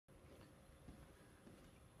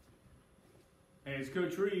Hey, it's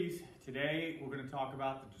Coach Rees. Today we're going to talk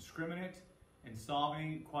about the discriminant and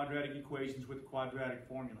solving quadratic equations with the quadratic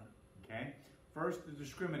formula. Okay? First, the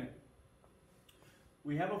discriminant.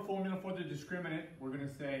 We have a formula for the discriminant. We're going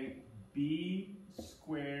to say b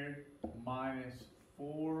squared minus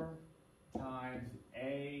 4 times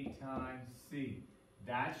a times c.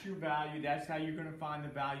 That's your value. That's how you're going to find the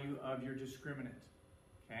value of your discriminant.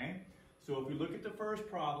 Okay? So if we look at the first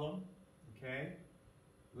problem, okay,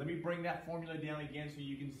 let me bring that formula down again so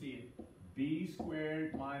you can see it. B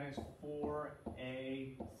squared minus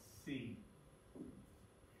 4ac.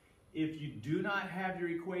 If you do not have your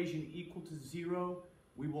equation equal to 0,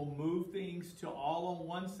 we will move things to all on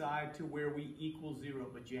one side to where we equal 0.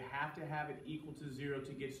 But you have to have it equal to 0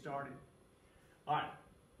 to get started. All right,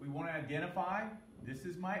 we want to identify, this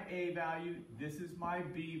is my a value, this is my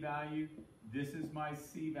b value, this is my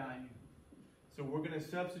c value. So we're going to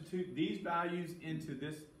substitute these values into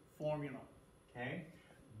this formula, okay?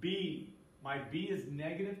 B, my b is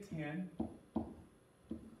negative 10.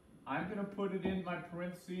 I'm going to put it in my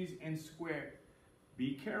parentheses and square it.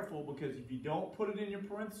 Be careful, because if you don't put it in your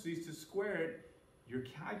parentheses to square it, your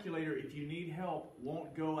calculator, if you need help,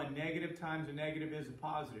 won't go a negative times a negative is a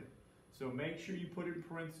positive. So make sure you put it in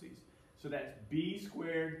parentheses. So that's b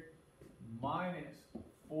squared minus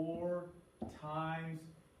 4 times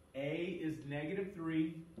a is negative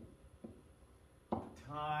 3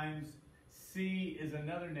 times c is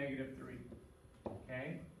another negative 3.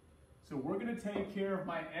 Okay? So we're going to take care of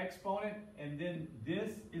my exponent, and then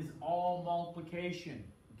this is all multiplication.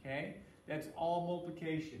 Okay? That's all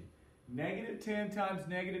multiplication. Negative 10 times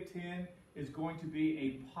negative 10 is going to be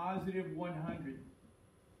a positive 100.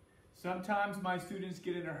 Sometimes my students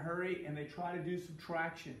get in a hurry and they try to do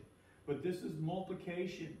subtraction, but this is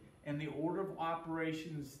multiplication. And the order of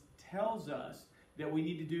operations tells us that we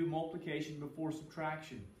need to do multiplication before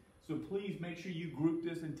subtraction. So please make sure you group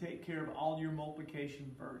this and take care of all your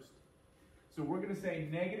multiplication first. So we're going to say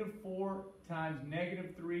negative 4 times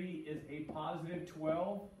negative 3 is a positive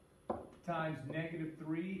 12 times negative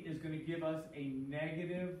 3 is going to give us a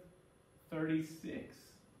negative 36.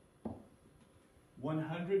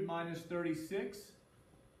 100 minus 36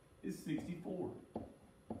 is 64.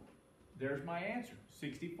 There's my answer,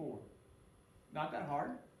 64. Not that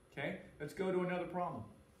hard, okay? Let's go to another problem.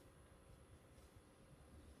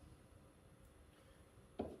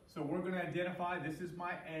 So we're going to identify, this is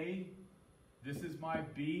my A, this is my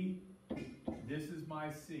B, this is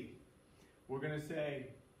my C. We're going to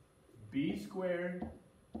say B squared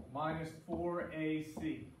minus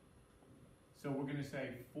 4AC. So we're going to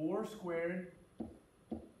say 4 squared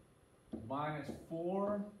minus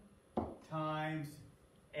 4 times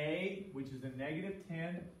a, which is a negative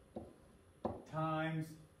 10, times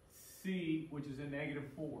c, which is a negative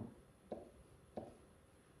 4. All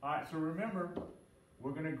right, so remember,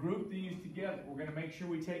 we're going to group these together. We're going to make sure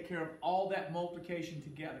we take care of all that multiplication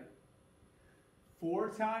together.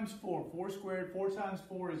 4 times 4, 4 squared, 4 times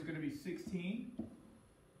 4 is going to be 16.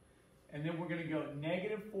 And then we're going to go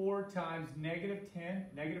negative 4 times negative 10.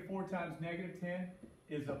 Negative 4 times negative 10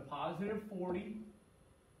 is a positive 40.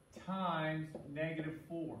 Times negative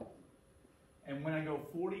 4. And when I go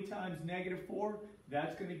 40 times negative 4,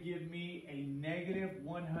 that's going to give me a negative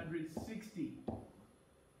 160.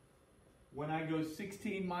 When I go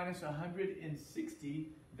 16 minus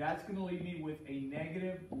 160, that's going to leave me with a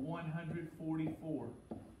negative 144.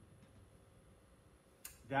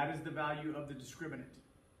 That is the value of the discriminant.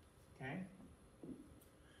 Okay?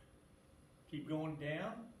 Keep going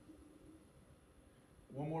down.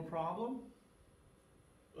 One more problem.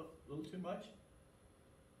 A little too much.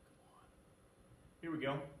 Come on. Here we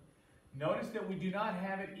go. Notice that we do not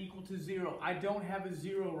have it equal to 0. I don't have a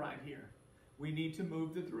 0 right here. We need to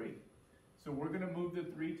move the 3. So we're going to move the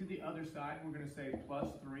 3 to the other side. We're going to say plus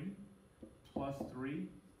 3, plus 3.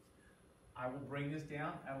 I will bring this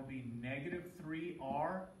down. That will be negative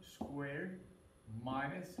 3r squared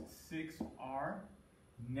minus 6r.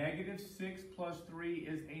 Negative 6 plus 3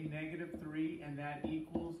 is a negative 3, and that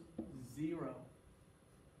equals 0.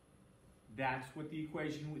 That's what the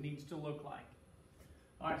equation needs to look like.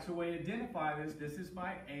 All right, so we identify this. This is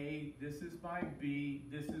my A, this is my B,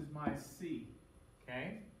 this is my C,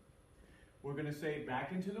 okay? We're going to say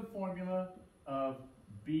back into the formula of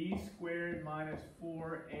B squared minus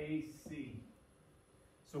 4AC.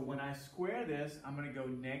 So when I square this, I'm going to go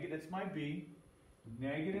negative, that's my B,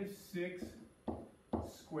 negative 6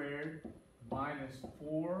 squared minus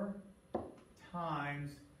 4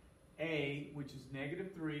 times A, which is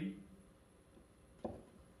negative 3,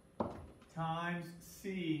 times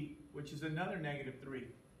C, which is another negative 3.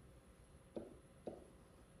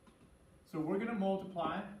 So we're going to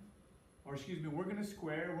multiply or excuse me, we're going to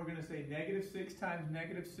square. We're going to say negative 6 times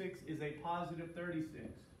negative 6 is a positive 36.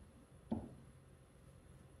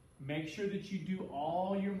 Make sure that you do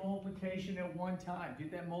all your multiplication at one time.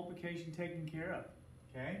 Get that multiplication taken care of.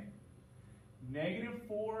 Okay? Negative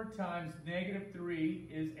 4 times negative 3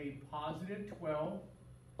 is a positive 12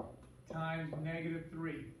 times negative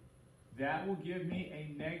 3. That will give me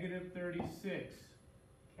a negative 36.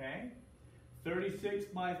 Okay? 36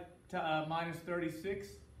 minus 36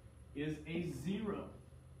 is a 0.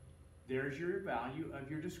 There's your value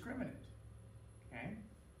of your discriminant. Okay?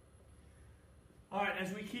 All right,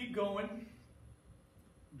 as we keep going,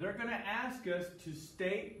 they're going to ask us to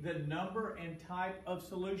state the number and type of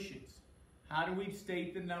solutions. How do we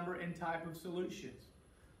state the number and type of solutions?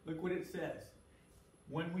 Look what it says.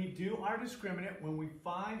 When we do our discriminant, when we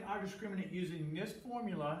find our discriminant using this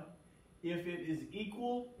formula, if it is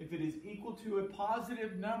equal to a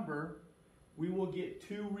positive number, we will get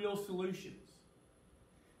 2 real solutions.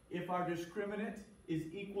 If our discriminant is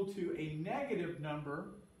equal to a negative number,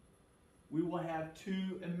 we will have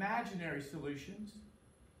 2 imaginary solutions.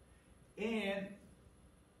 And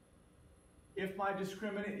if my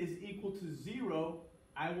discriminant is equal to 0,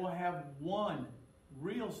 I will have 1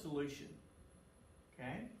 real solution.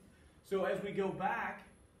 Okay? So as we go back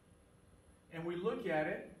and we look at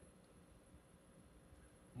it,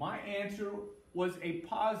 my answer was a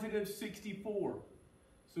positive 64.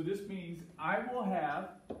 So this means I will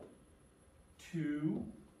have 2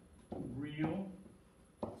 real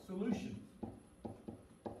solutions.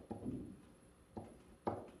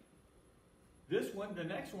 This one, the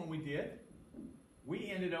next one we did, we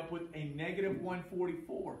ended up with a negative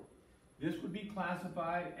 144. This would be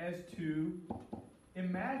classified as 2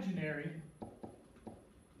 imaginary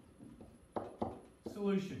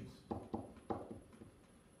solutions.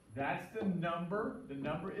 That's the number. The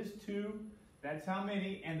number is 2. That's how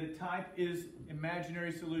many. And the type is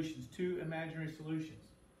imaginary solutions. 2 imaginary solutions.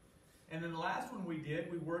 And then the last one we did,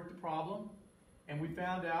 we worked the problem, and we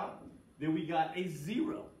found out that we got a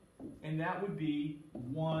 0. And that would be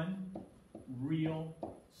 1 real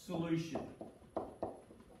solution.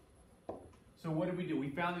 So what did we do? We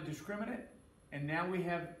found the discriminant, and now we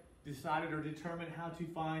have decided or determined how to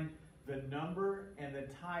find the number and the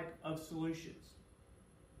type of solutions.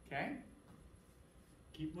 Okay?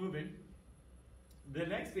 Keep moving. The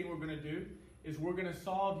next thing we're going to do is we're going to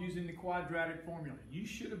solve using the quadratic formula. You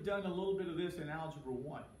should have done a little bit of this in Algebra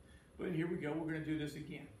 1. But here we go. We're going to do this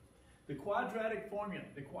again. The quadratic formula.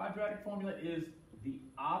 The quadratic formula is the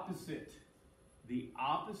opposite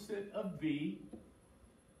of b,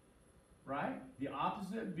 right? The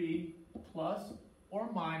opposite of b plus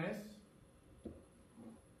or minus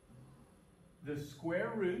the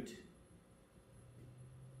square root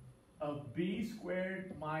of b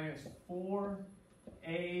squared minus 4ac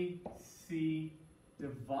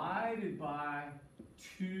divided by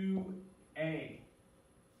 2a.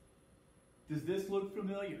 Does this look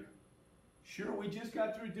familiar? Sure, we just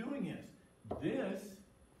got through doing this.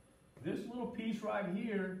 This little piece right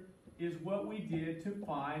here is what we did to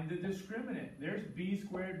find the discriminant. There's b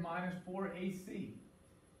squared minus 4ac.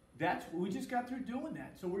 We just got through doing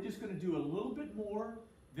that. So we're just going to do a little bit more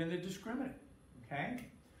than the discriminant. Okay?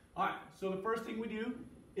 All right, so the first thing we do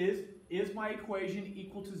is my equation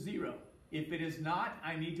equal to 0? If it is not,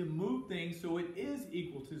 I need to move things so it is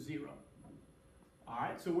equal to 0. All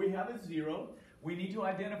right, so we have a 0. We need to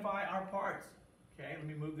identify our parts. Okay, let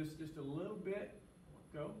me move this just a little bit.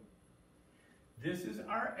 Go. This is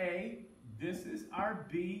our A, this is our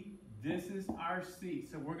B, this is our C.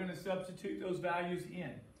 So we're going to substitute those values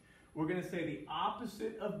in. We're going to say the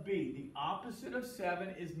opposite of B. The opposite of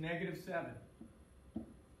 7 is negative 7.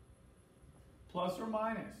 Plus or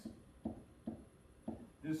minus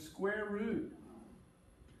the square root.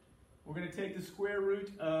 We're going to take the square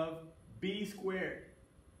root of b squared.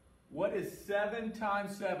 What is 7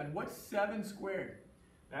 times 7? What's 7 squared?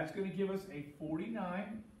 That's going to give us a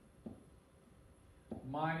 49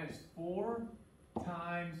 minus 4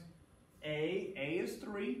 times A. A is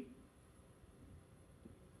 3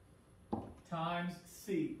 times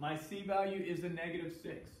C. My C value is a negative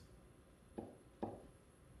 6.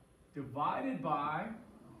 Divided by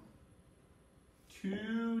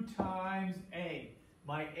 2 times A.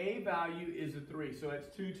 My A value is a 3, so that's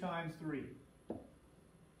 2 times 3.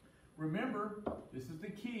 Remember, this is the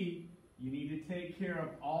key. You need to take care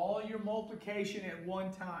of all your multiplication at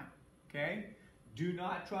one time, okay? Do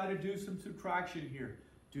not try to do some subtraction here.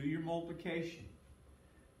 Do your multiplication.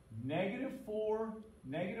 Negative 4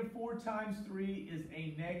 times 3 is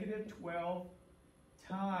a negative 12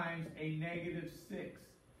 times a negative 6.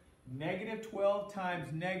 Negative 12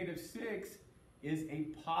 times negative 6 is a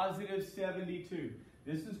positive 72.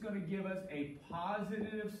 This is going to give us a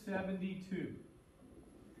positive 72.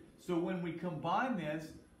 So when we combine this,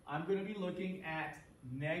 I'm going to be looking at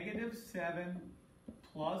negative 7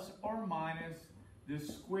 plus or minus the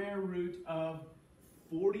square root of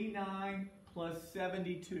 49 plus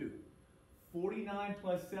 72. 49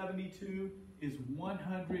 plus 72 is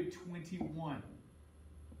 121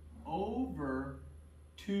 over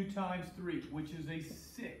 2 times 3, which is a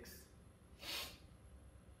 6.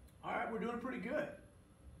 All right, we're doing pretty good.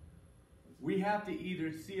 We have to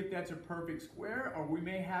either see if that's a perfect square, or we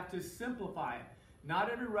may have to simplify it.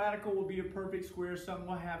 Not every radical will be a perfect square. Some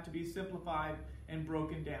will have to be simplified and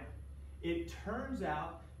broken down. It turns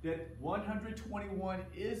out that 121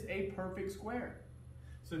 is a perfect square.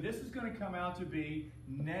 So this is going to come out to be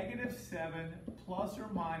negative 7 plus or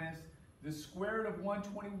minus the square root of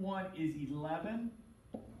 121 is 11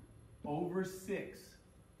 over 6.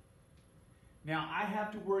 Now I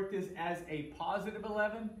have to work this as a positive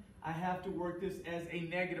 11. I have to work this as a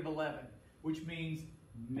negative 11, which means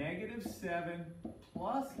negative 7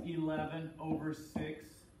 plus 11 over 6.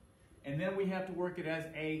 And then we have to work it as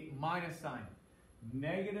a minus sign.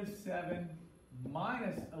 Negative 7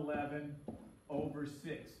 minus 11 over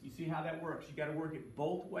 6. You see how that works? You got to work it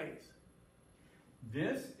both ways.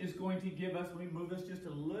 This is going to give us, let me move this just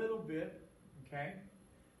a little bit, okay?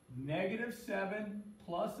 Negative 7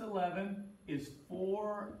 plus 11 is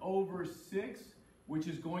 4 over 6, which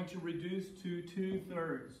is going to reduce to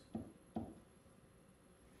 2/3.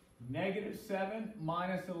 Negative 7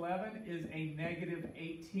 minus 11 is a negative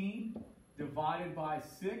 18 divided by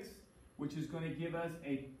 6, which is going to give us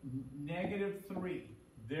a negative 3.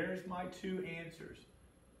 There's my two answers.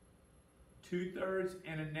 2/3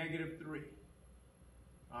 and a negative 3.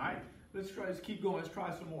 All right, let's keep going. Let's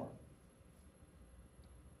try some more.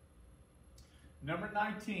 Number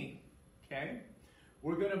 19, okay?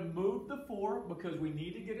 We're going to move the 4 because we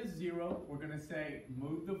need to get a 0. We're going to say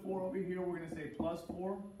move the 4 over here. We're going to say plus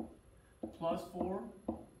 4, plus 4.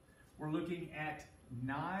 We're looking at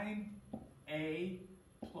 9a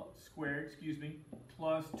squared,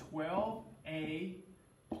 plus 12a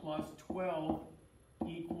plus 12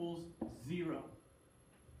 equals 0.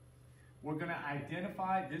 We're going to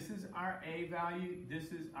identify, this is our a value,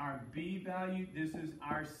 this is our b value, this is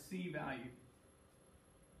our c value.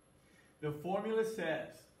 The formula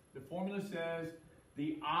says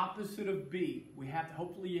the opposite of b. We have to,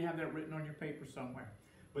 hopefully you have that written on your paper somewhere.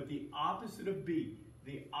 But the opposite of b,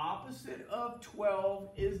 the opposite of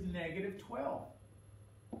 12 is negative 12.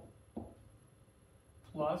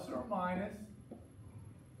 Plus or minus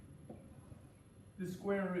the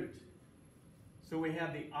square root. So we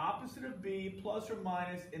have the opposite of b plus or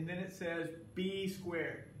minus, and then it says b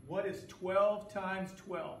squared. What is 12 times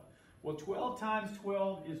 12? Well, 12 times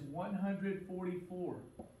 12 is 144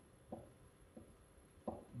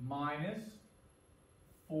 minus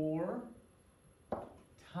 4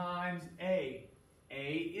 times a.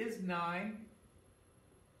 A is 9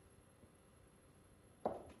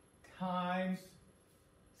 times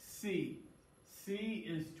c. C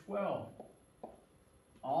is 12.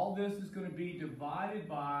 All this is going to be divided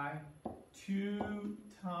by 2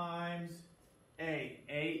 times a.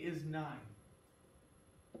 A is 9.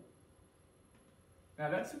 Now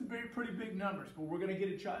that's some pretty big numbers, but we're going to get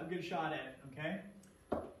a shot at it, okay?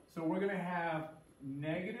 So we're going to have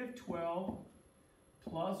negative 12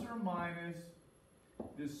 plus or minus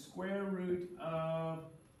the square root of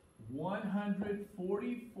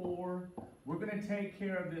 144. We're going to take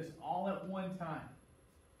care of this all at one time.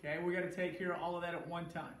 Okay, we're going to take care of all of that at one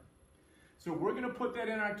time. So we're going to put that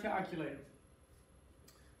in our calculator.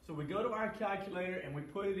 So we go to our calculator and we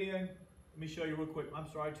put it in. Let me show you real quick. I'm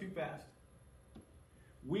sorry, too fast.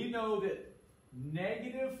 We know that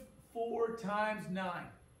negative 4 times 9.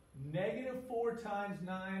 Negative 4 times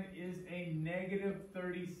 9 is a negative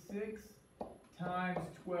 36 times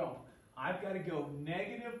 12. I've got to go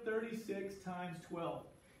negative 36 times 12.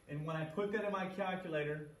 And when I put that in my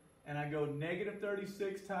calculator, and I go negative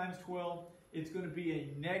 36 times 12, it's going to be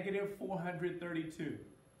a negative 432.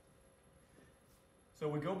 So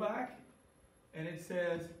we go back, and it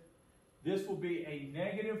says this will be a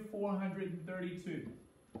negative 432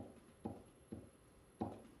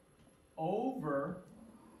 over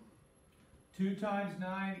 2 times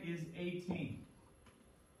 9 is 18.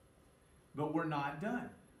 But we're not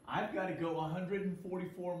done. I've got to go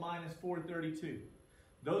 144 minus 432.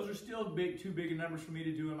 Those are still too big numbers for me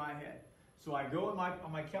to do in my head. So I go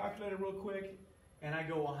on my calculator real quick, and I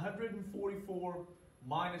go 144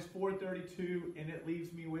 minus 432, and it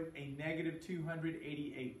leaves me with a negative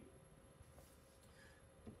 288.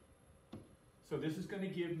 So this is going to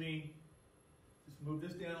give me Just move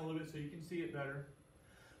this down a little bit so you can see it better.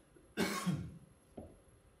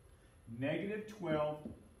 Negative 12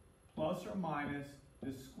 plus or minus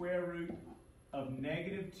the square root of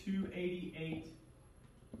negative 288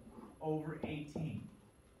 over 18.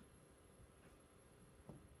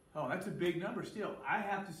 Oh, that's a big number still. I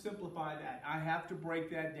have to simplify that. I have to break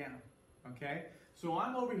that down, okay? So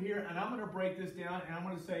I'm over here, and I'm going to break this down, and I'm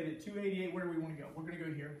going to say that 288, where do we want to go? We're going to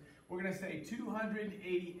go here. We're going to say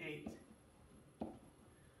 288.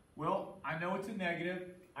 Well, I know it's a negative.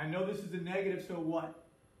 I know this is a negative, so what?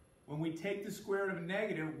 When we take the square root of a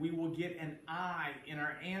negative, we will get an I in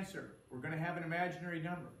our answer. We're going to have an imaginary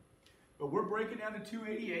number. But we're breaking down to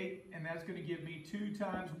 288, and that's going to give me 2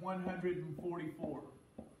 times 144.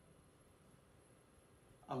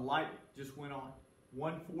 A light just went on.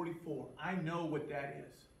 144. I know what that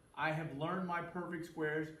is. I have learned my perfect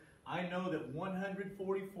squares. I know that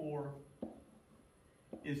 144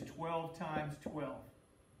 is 12 times 12.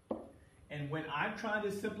 And when I'm trying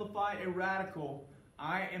to simplify a radical,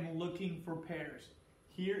 I am looking for pairs.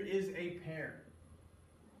 Here is a pair.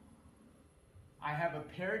 I have a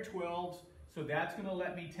pair of 12s, so that's going to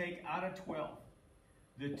let me take out a 12.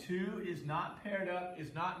 The 2 is not paired up,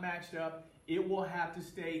 is not matched up. It will have to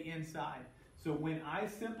stay inside. So when I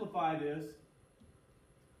simplify this,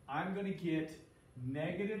 I'm going to get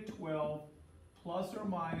negative 12 plus or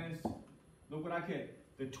minus, look what I get.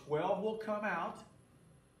 The 12 will come out.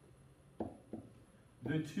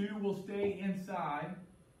 The 2 will stay inside.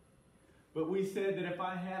 But we said that if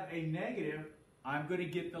I have a negative, I'm going to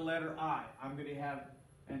get the letter I. I'm going to have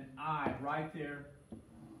an I right there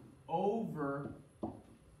over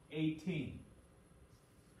 18.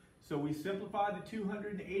 So we simplified the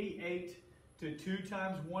 288 to 2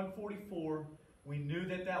 times 144. We knew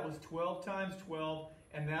that that was 12 times 12,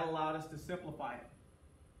 and that allowed us to simplify it.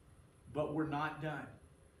 But we're not done.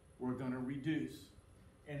 We're going to reduce.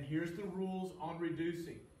 And here's the rules on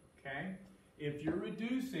reducing, okay? If you're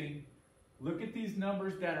reducing, look at these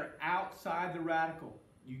numbers that are outside the radical.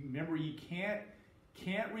 You remember, you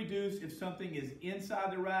can't reduce if something is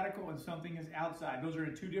inside the radical and something is outside. Those are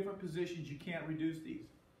in 2 different positions. You can't reduce these.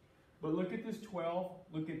 But look at this 12,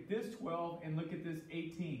 look at this 12, and look at this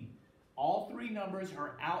 18. All 3 numbers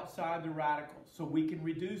are outside the radical, so we can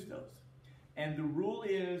reduce those. And the rule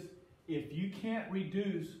is, if you can't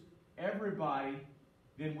reduce everybody,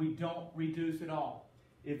 then we don't reduce at all.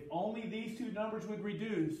 If only these 2 numbers would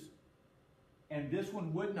reduce, and this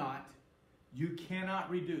one would not, you cannot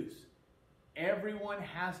reduce. Everyone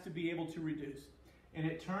has to be able to reduce. And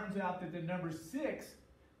it turns out that the number 6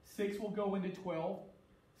 will go into 12,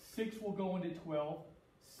 6 will go into 12,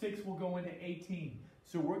 6 will go into 18.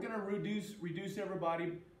 So we're going to reduce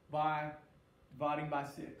everybody by dividing by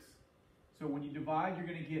 6. So when you divide, you're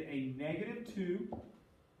going to get a negative 2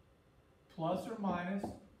 plus or minus,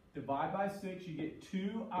 divide by 6, you get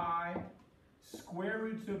 2i, square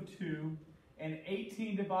roots of 2, and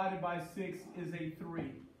 18 divided by 6 is a 3.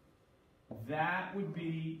 That would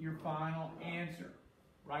be your final answer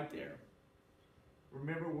right there.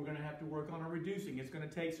 Remember, we're going to have to work on our reducing. It's going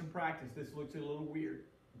to take some practice. This looks a little weird,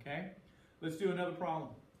 okay? Let's do another problem.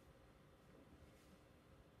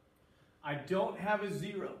 I don't have a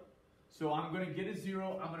 0, so I'm going to get a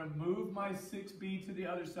 0. I'm going to move my 6b to the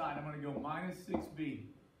other side. I'm going to go minus 6b,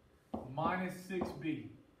 minus 6b.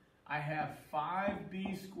 I have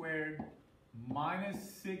 5b squared minus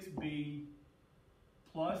 6b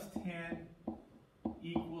plus 10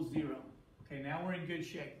 equals 0. Okay, now we're in good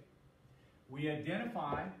shape. We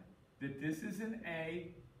identify that this is an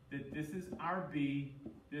A, that this is our B,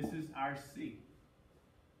 this is our C.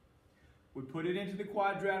 We put it into the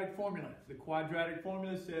quadratic formula. The quadratic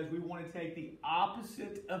formula says we want to take the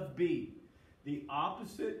opposite of B. The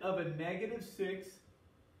opposite of a negative 6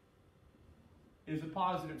 is a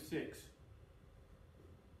positive 6.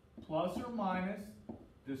 Plus or minus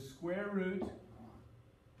the square root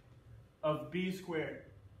of B squared.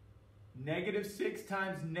 Negative 6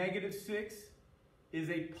 times negative 6 is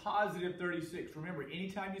a positive 36. Remember,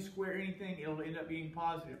 anytime you square anything, it'll end up being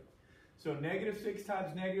positive. So negative 6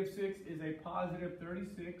 times negative 6 is a positive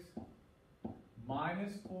 36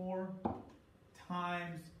 minus 4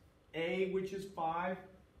 times A, which is 5,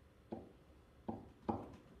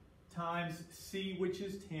 times C, which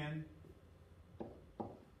is 10,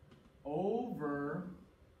 over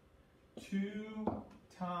 2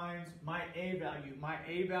 times my A value. My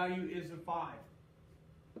A value is a 5.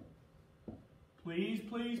 Please,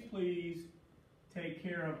 please, please take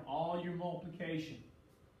care of all your multiplication.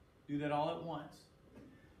 Do that all at once.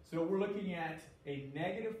 So we're looking at a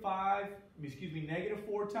negative 4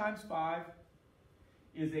 times 5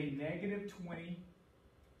 is a negative 20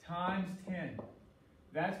 times 10.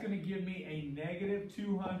 That's going to give me a negative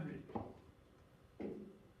 200.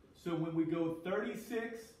 So when we go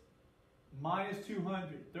 36 minus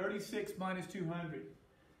 200, 36 minus 200,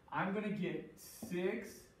 I'm going to get 6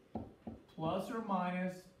 plus or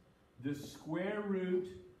minus the square root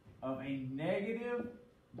of a negative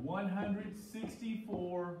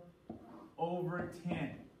 164 over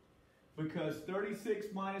 10. Because 36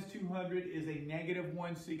 minus 200 is a negative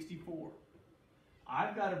 164.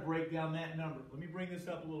 I've got to break down that number. Let me bring this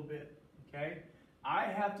up a little bit, okay? I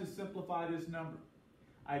have to simplify this number.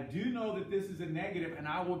 I do know that this is a negative, and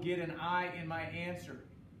I will get an I in my answer,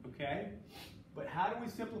 okay? But how do we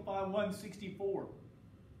simplify 164?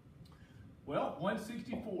 Well,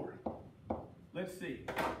 164, let's see.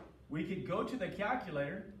 We could go to the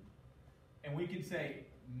calculator, and we could say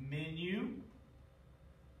menu,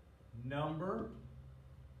 number,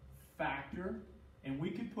 factor, and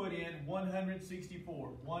we could put in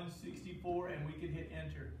 164, and we could hit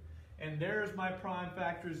enter. And there's my prime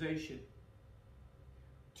factorization.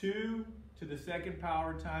 2 to the second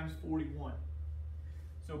power times 41.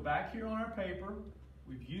 So back here on our paper,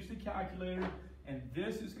 we've used the calculator, and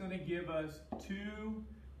this is going to give us 2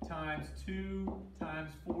 times 2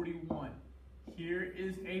 times 41. Here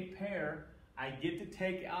is a pair. I get to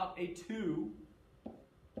take out a 2.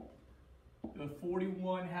 The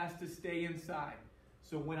 41 has to stay inside.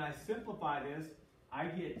 So when I simplify this, I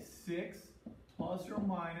get 6 plus or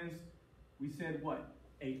minus, we said what?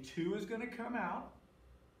 A 2 is going to come out.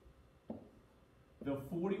 The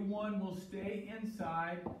 41 will stay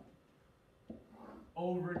inside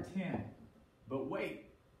over 10. But wait,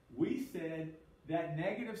 we said that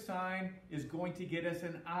negative sign is going to get us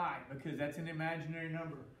an I because that's an imaginary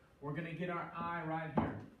number. We're going to get our I right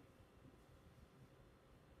here.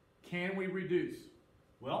 Can we reduce?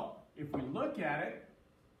 Well, if we look at it,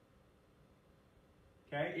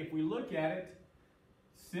 okay, if we look at it,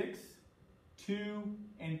 6, 2,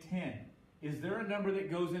 and 10. Is there a number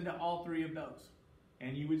that goes into all three of those?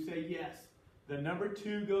 And you would say yes. The number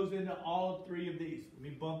 2 goes into all 3 of these. Let me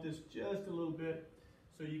bump this just a little bit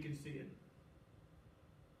so you can see it.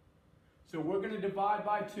 So we're going to divide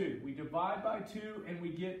by 2. We divide by 2 and we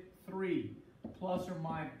get 3 plus or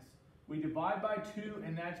minus. We divide by 2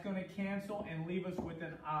 and that's going to cancel and leave us with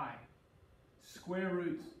an I. Square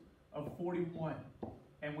roots of 41.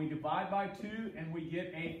 And we divide by 2 and we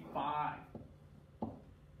get a 5.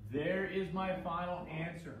 There is my final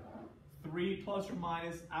answer. 3 plus or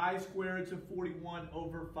minus I squared roots of 41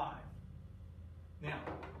 over 5. Now,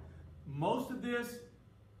 most of this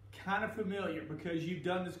kind of familiar because you've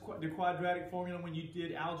done the quadratic formula when you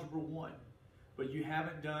did Algebra 1. But you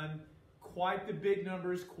haven't done quite the big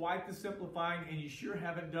numbers, quite the simplifying, and you sure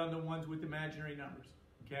haven't done the ones with imaginary numbers.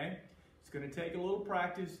 Okay? It's going to take a little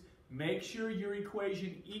practice. Make sure your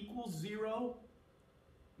equation equals 0.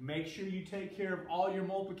 Make sure you take care of all your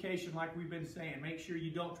multiplication like we've been saying. Make sure you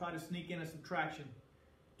don't try to sneak in a subtraction.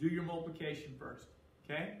 Do your multiplication first.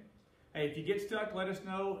 Okay? Hey, if you get stuck, let us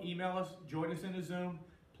know. Email us. Join us in a Zoom.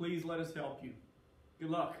 Please let us help you. Good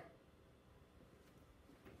luck.